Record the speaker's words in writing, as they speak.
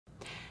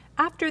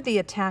After the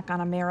attack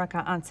on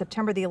America on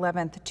September the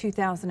 11th,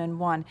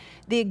 2001,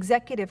 the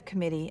Executive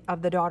Committee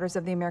of the Daughters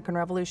of the American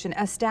Revolution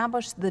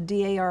established the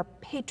DAR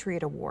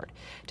Patriot Award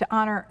to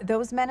honor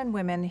those men and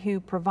women who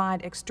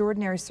provide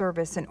extraordinary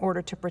service in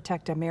order to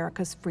protect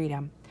America's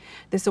freedom.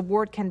 This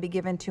award can be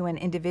given to an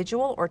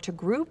individual or to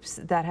groups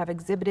that have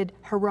exhibited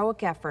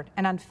heroic effort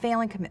and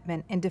unfailing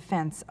commitment in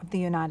defense of the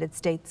United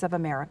States of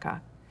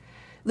America.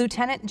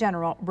 Lieutenant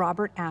General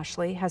Robert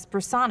Ashley has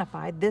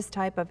personified this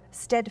type of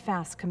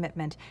steadfast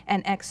commitment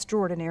and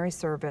extraordinary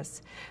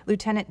service.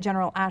 Lieutenant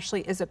General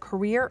Ashley is a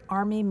career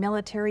Army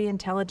military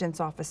intelligence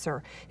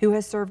officer who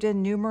has served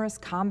in numerous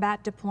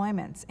combat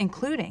deployments,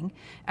 including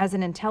as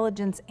an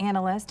intelligence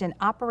analyst in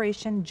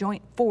Operation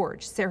Joint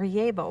Forge,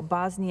 Sarajevo,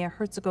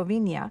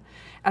 Bosnia-Herzegovina,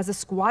 as a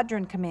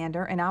squadron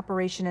commander in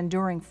Operation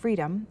Enduring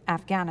Freedom,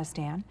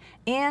 Afghanistan,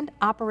 and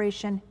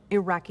Operation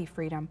Iraqi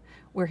Freedom,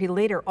 where he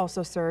later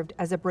also served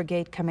as a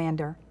brigade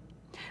commander.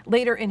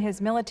 Later in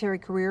his military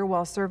career,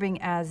 while serving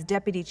as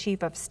Deputy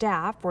Chief of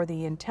Staff for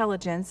the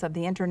intelligence of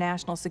the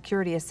International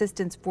Security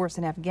Assistance Force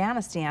in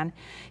Afghanistan,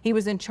 he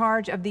was in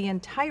charge of the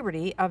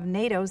entirety of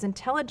NATO's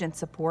intelligence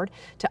support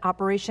to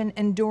Operation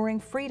Enduring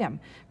Freedom,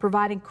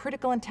 providing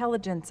critical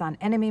intelligence on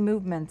enemy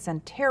movements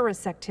and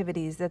terrorist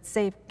activities that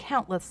saved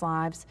countless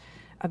lives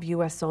of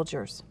U.S.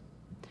 soldiers.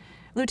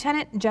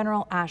 Lieutenant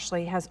General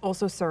Ashley has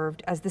also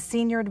served as the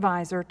senior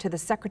advisor to the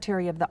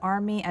Secretary of the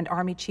Army and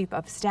Army Chief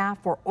of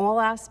Staff for all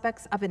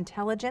aspects of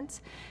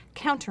intelligence,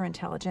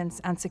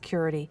 counterintelligence, and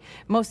security.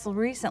 Most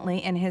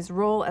recently, in his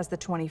role as the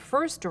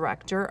 21st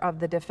Director of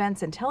the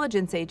Defense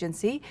Intelligence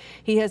Agency,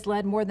 he has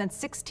led more than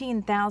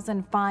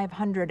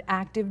 16,500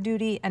 active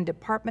duty and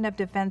Department of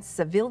Defense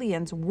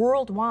civilians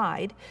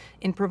worldwide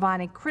in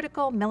providing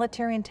critical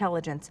military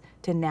intelligence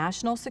to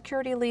national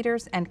security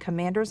leaders and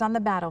commanders on the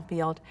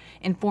battlefield,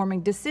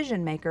 informing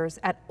decision makers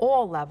at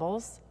all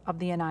levels of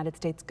the United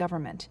States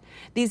government.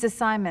 These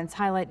assignments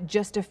highlight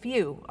just a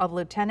few of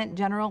Lieutenant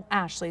General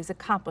Ashley's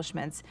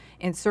accomplishments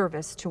in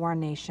service to our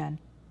nation.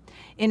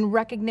 In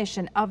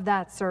recognition of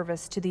that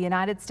service to the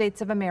United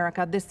States of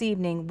America, this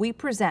evening we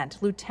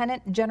present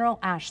Lieutenant General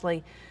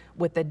Ashley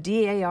with the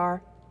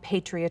DAR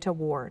Patriot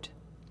Award.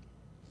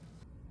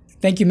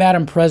 Thank you,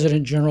 Madam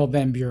President General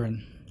Van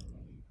Buren,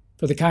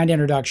 for the kind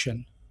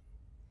introduction.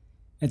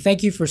 And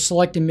thank you for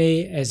selecting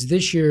me as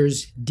this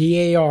year's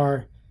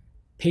DAR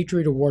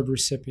Patriot Award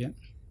recipient.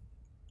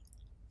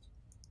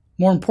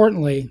 More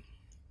importantly,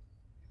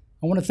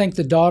 I want to thank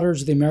the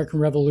Daughters of the American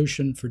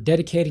Revolution for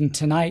dedicating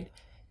tonight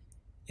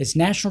as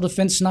National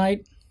Defense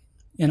Night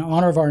in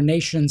honor of our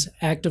nation's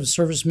active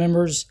service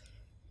members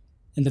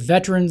and the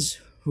veterans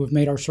who have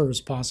made our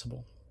service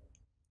possible.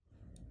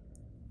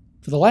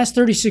 For the last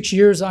 36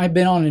 years, I've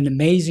been on an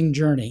amazing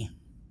journey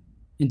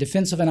in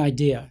defense of an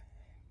idea.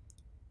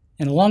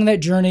 And along that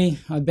journey,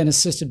 I've been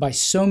assisted by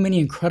so many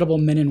incredible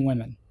men and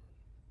women,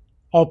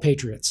 all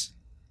patriots,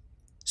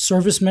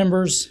 service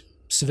members,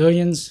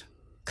 civilians,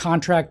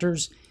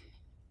 contractors,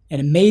 and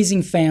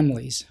amazing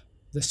families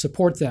that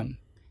support them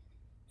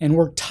and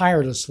work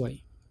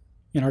tirelessly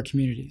in our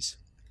communities.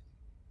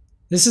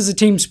 This is a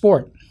team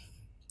sport,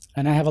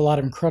 and I have a lot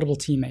of incredible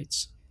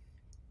teammates.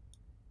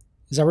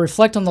 As I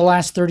reflect on the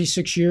last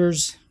 36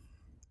 years,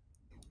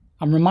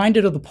 I'm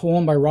reminded of the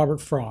poem by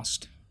Robert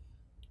Frost,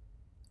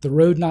 "The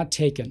Road Not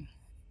Taken."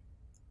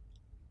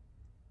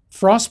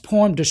 Frost's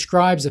poem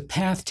describes a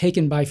path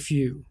taken by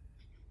few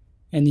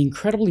and the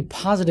incredibly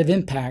positive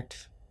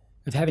impact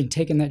of having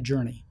taken that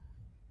journey.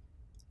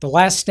 The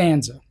last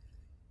stanza: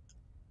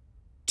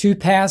 "Two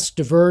paths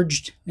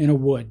diverged in a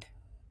wood,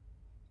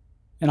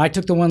 and I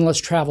took the one less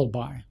traveled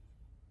by,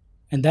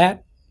 and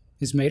that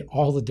has made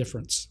all the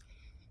difference."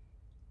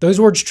 Those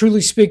words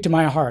truly speak to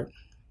my heart.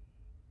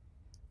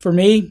 For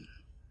me,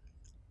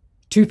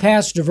 two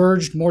paths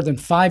diverged more than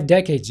 5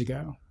 decades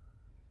ago.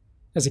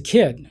 As a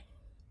kid,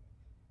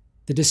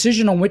 the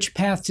decision on which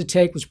path to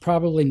take was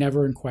probably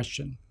never in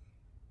question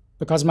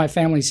because of my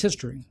family's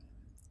history.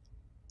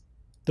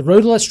 The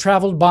road less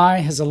traveled by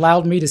has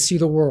allowed me to see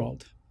the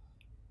world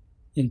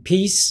in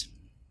peace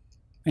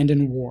and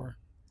in war.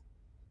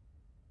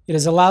 It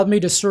has allowed me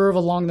to serve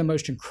along the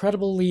most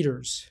incredible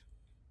leaders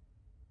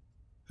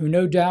who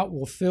no doubt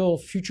will fill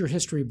future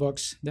history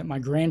books that my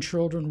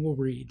grandchildren will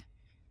read.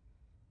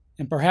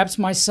 And perhaps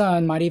my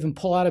son might even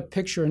pull out a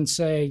picture and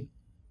say,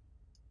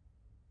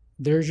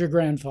 "There's your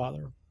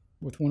grandfather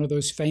with one of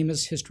those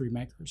famous history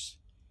makers."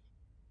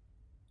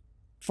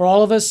 For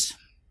all of us,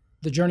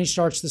 the journey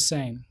starts the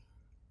same.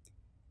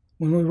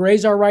 When we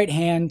raise our right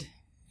hand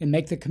and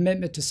make the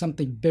commitment to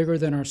something bigger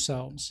than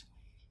ourselves,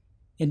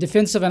 in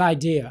defense of an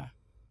idea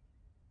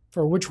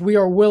for which we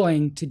are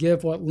willing to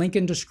give what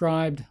Lincoln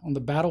described on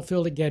the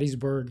battlefield at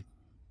Gettysburg,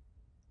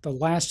 the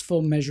last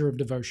full measure of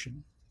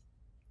devotion.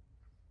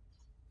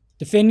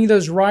 Defending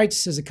those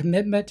rights is a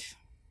commitment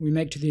we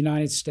make to the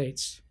United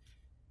States,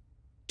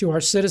 to our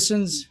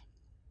citizens,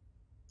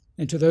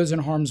 and to those in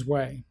harm's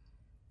way.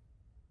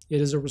 It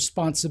is a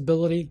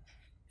responsibility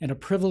and a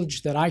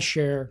privilege that I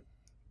share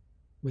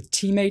with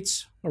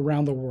teammates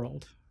around the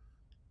world.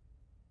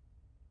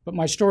 But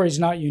my story is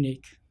not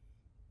unique.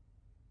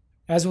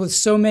 As with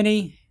so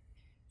many,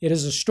 it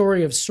is a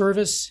story of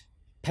service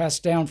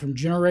passed down from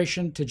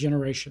generation to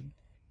generation.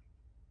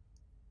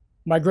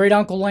 My great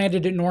uncle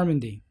landed at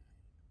Normandy.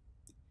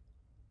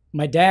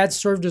 My dad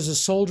served as a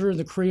soldier in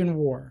the Korean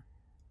War,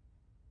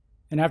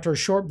 and after a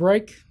short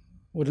break,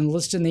 would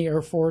enlist in the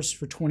Air Force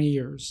for 20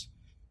 years,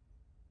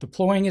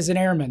 deploying as an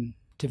airman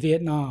to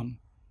Vietnam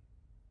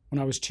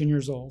when I was 10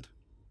 years old.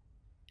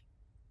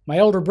 My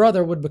older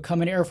brother would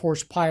become an Air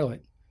Force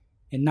pilot.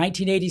 In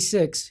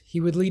 1986, he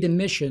would lead a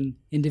mission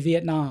into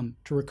Vietnam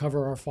to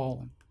recover our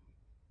fallen.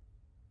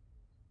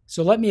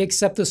 So let me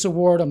accept this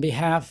award on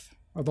behalf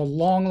of the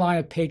long line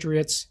of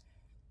patriots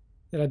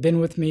that have been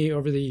with me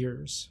over the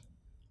years.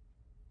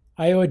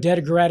 I owe a debt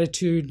of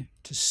gratitude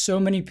to so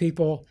many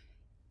people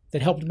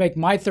that helped make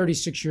my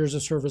 36 years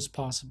of service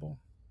possible,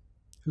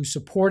 who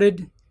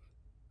supported,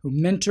 who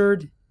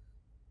mentored,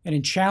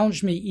 and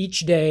challenged me each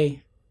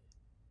day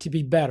to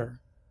be better,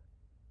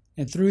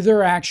 and through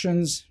their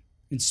actions,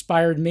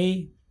 inspired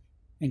me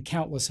and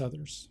countless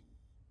others.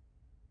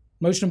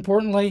 Most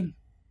importantly,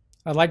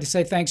 I'd like to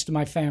say thanks to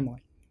my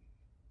family,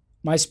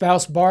 my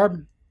spouse,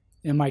 Barb,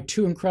 and my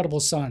two incredible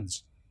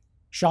sons,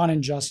 Sean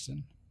and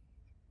Justin.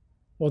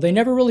 While they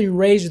never really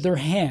raised their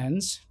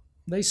hands,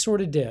 they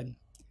sort of did.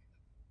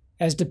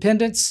 As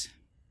dependents,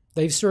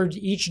 they've served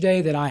each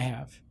day that I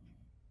have.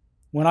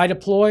 When I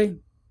deploy,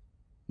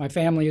 my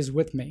family is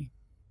with me,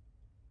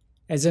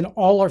 as in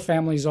all our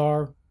families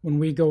are when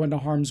we go into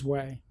harm's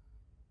way.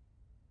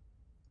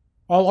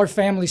 All our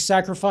family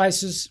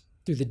sacrifices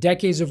through the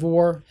decades of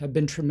war have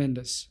been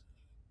tremendous.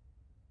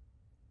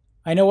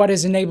 I know what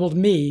has enabled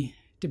me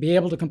to be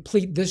able to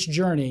complete this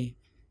journey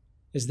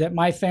is that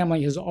my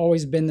family has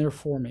always been there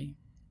for me.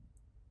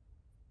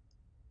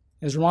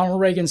 As Ronald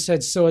Reagan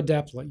said so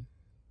adeptly,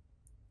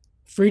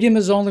 freedom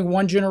is only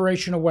one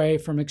generation away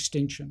from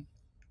extinction.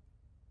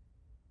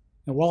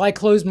 And while I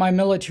close my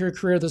military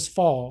career this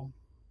fall,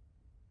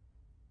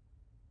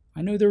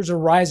 I know there's a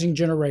rising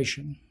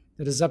generation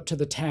that is up to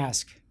the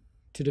task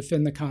to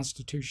defend the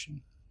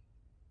Constitution.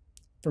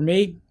 For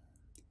me,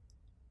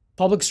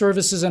 public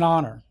service is an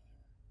honor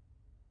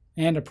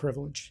and a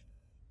privilege,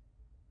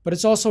 but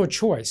it's also a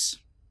choice,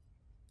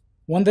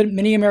 one that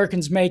many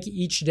Americans make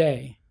each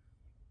day.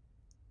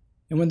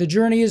 And when the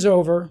journey is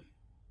over,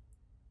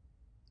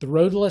 the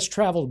road less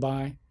traveled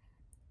by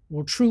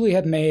will truly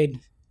have made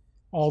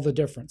all the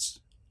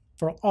difference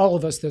for all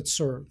of us that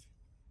serve.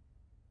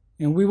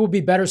 And we will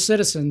be better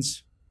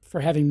citizens for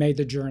having made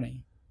the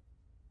journey.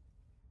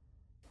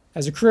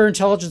 As a career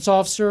intelligence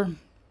officer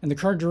and the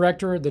current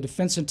director of the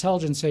Defense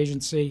Intelligence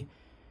Agency,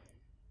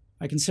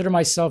 I consider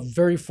myself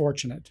very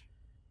fortunate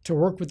to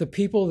work with the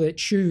people that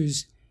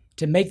choose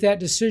to make that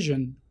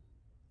decision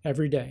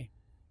every day.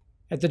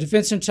 At the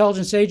Defense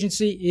Intelligence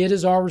Agency, it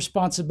is our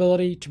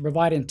responsibility to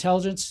provide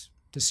intelligence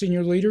to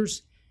senior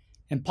leaders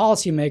and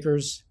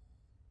policymakers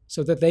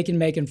so that they can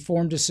make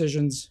informed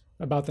decisions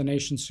about the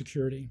nation's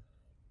security.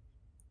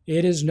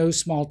 It is no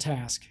small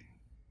task,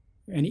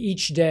 and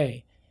each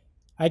day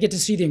I get to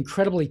see the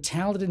incredibly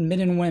talented men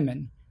and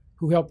women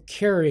who help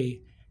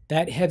carry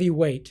that heavy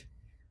weight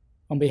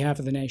on behalf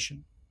of the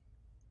nation.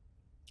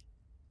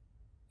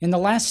 In the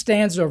last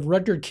stanza of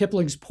Rudyard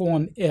Kipling's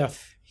poem,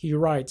 If, he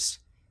writes,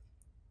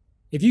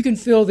 "If you can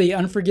fill the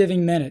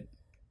unforgiving minute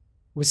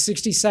with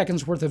 60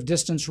 seconds worth of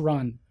distance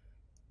run,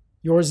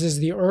 yours is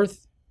the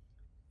earth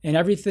and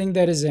everything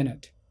that is in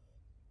it."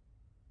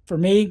 For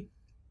me,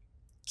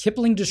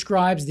 Kipling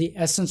describes the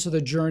essence of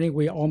the journey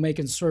we all make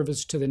in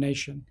service to the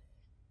nation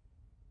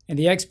and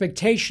the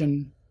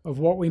expectation of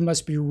what we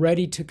must be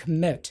ready to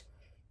commit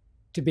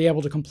to be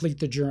able to complete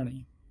the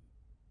journey.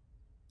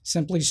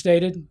 Simply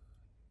stated,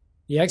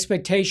 the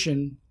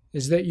expectation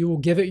is that you will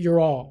give it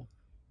your all,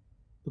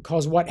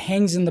 because what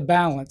hangs in the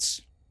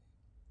balance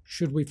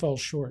should we fall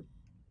short.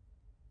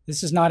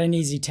 This is not an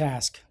easy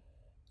task,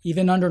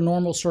 even under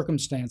normal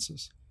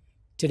circumstances.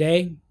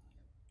 Today,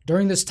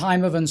 during this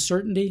time of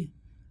uncertainty,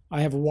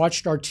 I have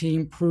watched our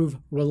team prove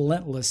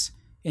relentless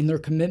in their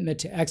commitment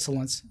to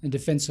excellence in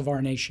defense of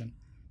our nation.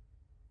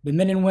 The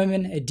men and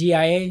women at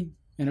DIA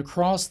and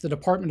across the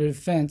Department of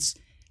Defense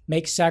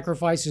make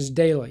sacrifices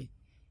daily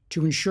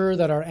to ensure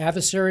that our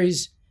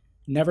adversaries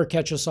never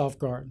catch us off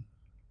guard.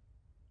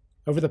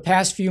 Over the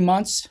past few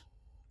months,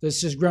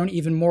 this has grown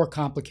even more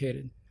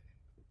complicated.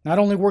 Not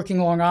only working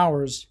long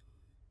hours,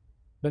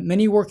 but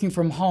many working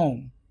from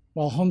home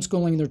while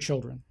homeschooling their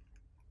children.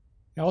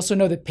 I also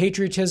know that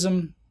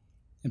patriotism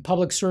and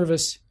public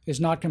service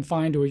is not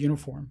confined to a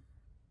uniform.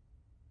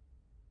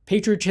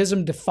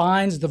 Patriotism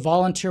defines the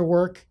volunteer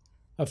work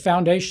of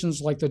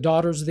foundations like the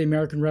Daughters of the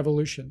American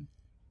Revolution,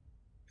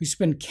 who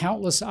spend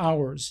countless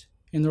hours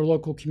in their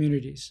local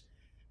communities,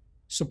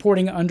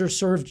 supporting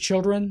underserved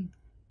children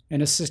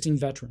and assisting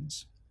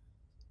veterans.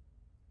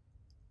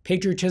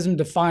 Patriotism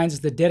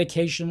defines the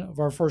dedication of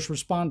our first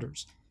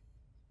responders,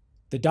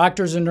 the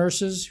doctors and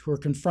nurses who are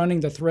confronting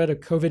the threat of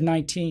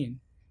COVID-19,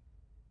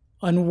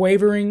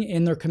 unwavering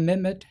in their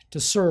commitment to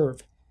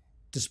serve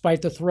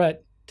despite the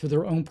threat to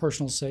their own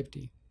personal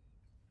safety.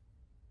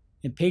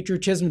 And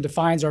patriotism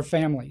defines our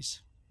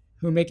families,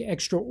 who make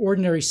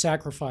extraordinary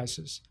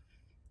sacrifices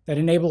that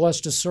enable us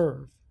to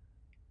serve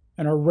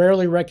and are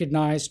rarely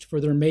recognized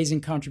for their amazing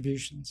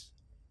contributions.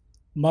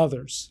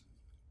 Mothers,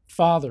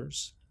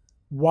 fathers,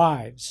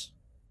 wives,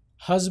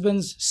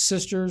 husbands,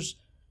 sisters,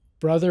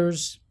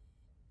 brothers,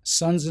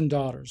 sons and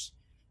daughters,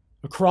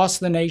 across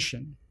the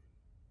nation,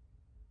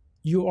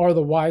 you are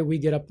the why we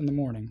get up in the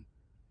morning.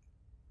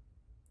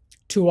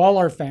 To all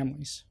our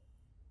families,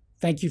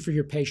 thank you for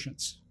your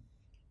patience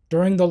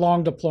during the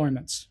long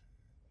deployments,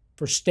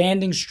 for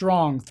standing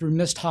strong through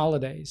missed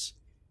holidays,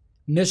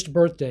 missed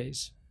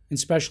birthdays, and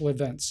special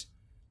events.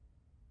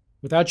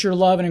 Without your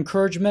love and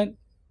encouragement,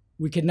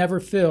 we could never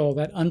fill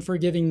that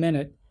unforgiving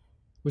minute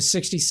with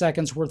 60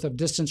 seconds worth of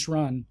distance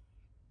run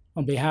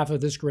on behalf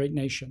of this great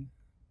nation.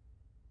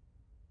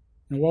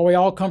 And while we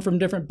all come from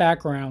different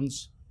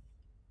backgrounds,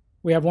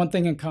 we have one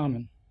thing in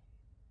common.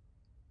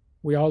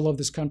 We all love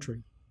this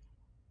country.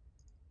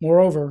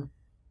 Moreover,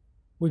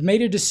 we've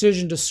made a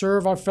decision to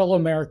serve our fellow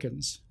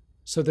Americans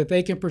so that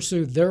they can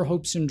pursue their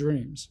hopes and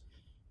dreams.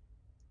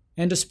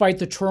 And despite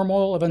the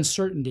turmoil of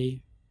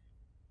uncertainty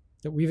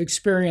that we've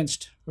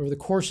experienced over the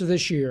course of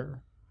this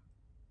year,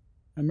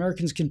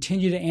 Americans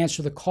continue to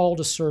answer the call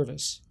to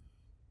service,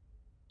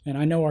 and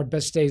I know our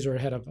best days are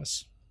ahead of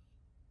us.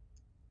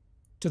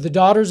 To the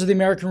Daughters of the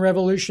American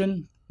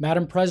Revolution,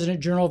 Madam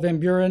President General Van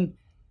Buren,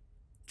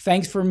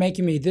 thanks for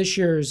making me this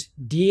year's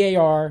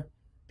DAR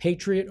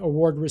Patriot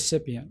Award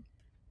recipient,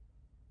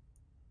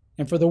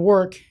 and for the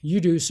work you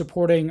do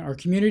supporting our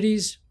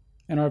communities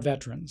and our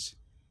veterans.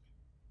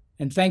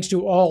 And thanks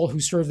to all who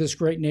serve this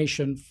great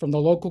nation, from the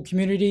local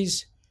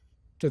communities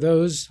to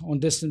those on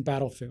distant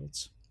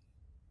battlefields.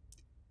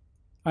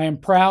 I am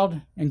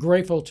proud and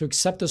grateful to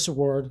accept this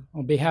award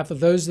on behalf of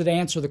those that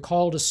answer the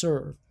call to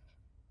serve,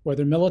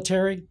 whether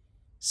military,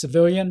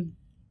 civilian,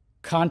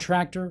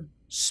 contractor,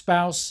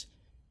 spouse,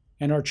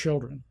 and our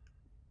children.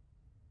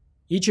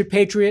 Each a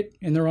patriot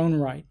in their own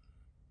right.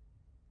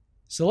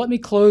 So let me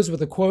close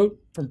with a quote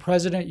from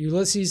President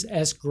Ulysses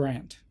S.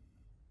 Grant.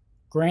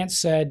 Grant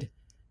said,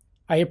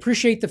 "I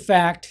appreciate the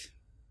fact,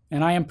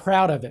 and I am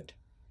proud of it,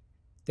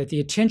 that the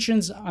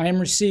attentions I am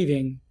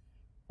receiving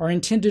are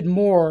intended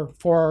more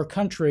for our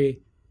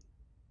country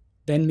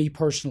than me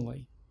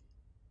personally.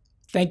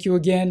 Thank you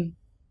again,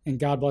 and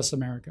God bless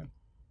America."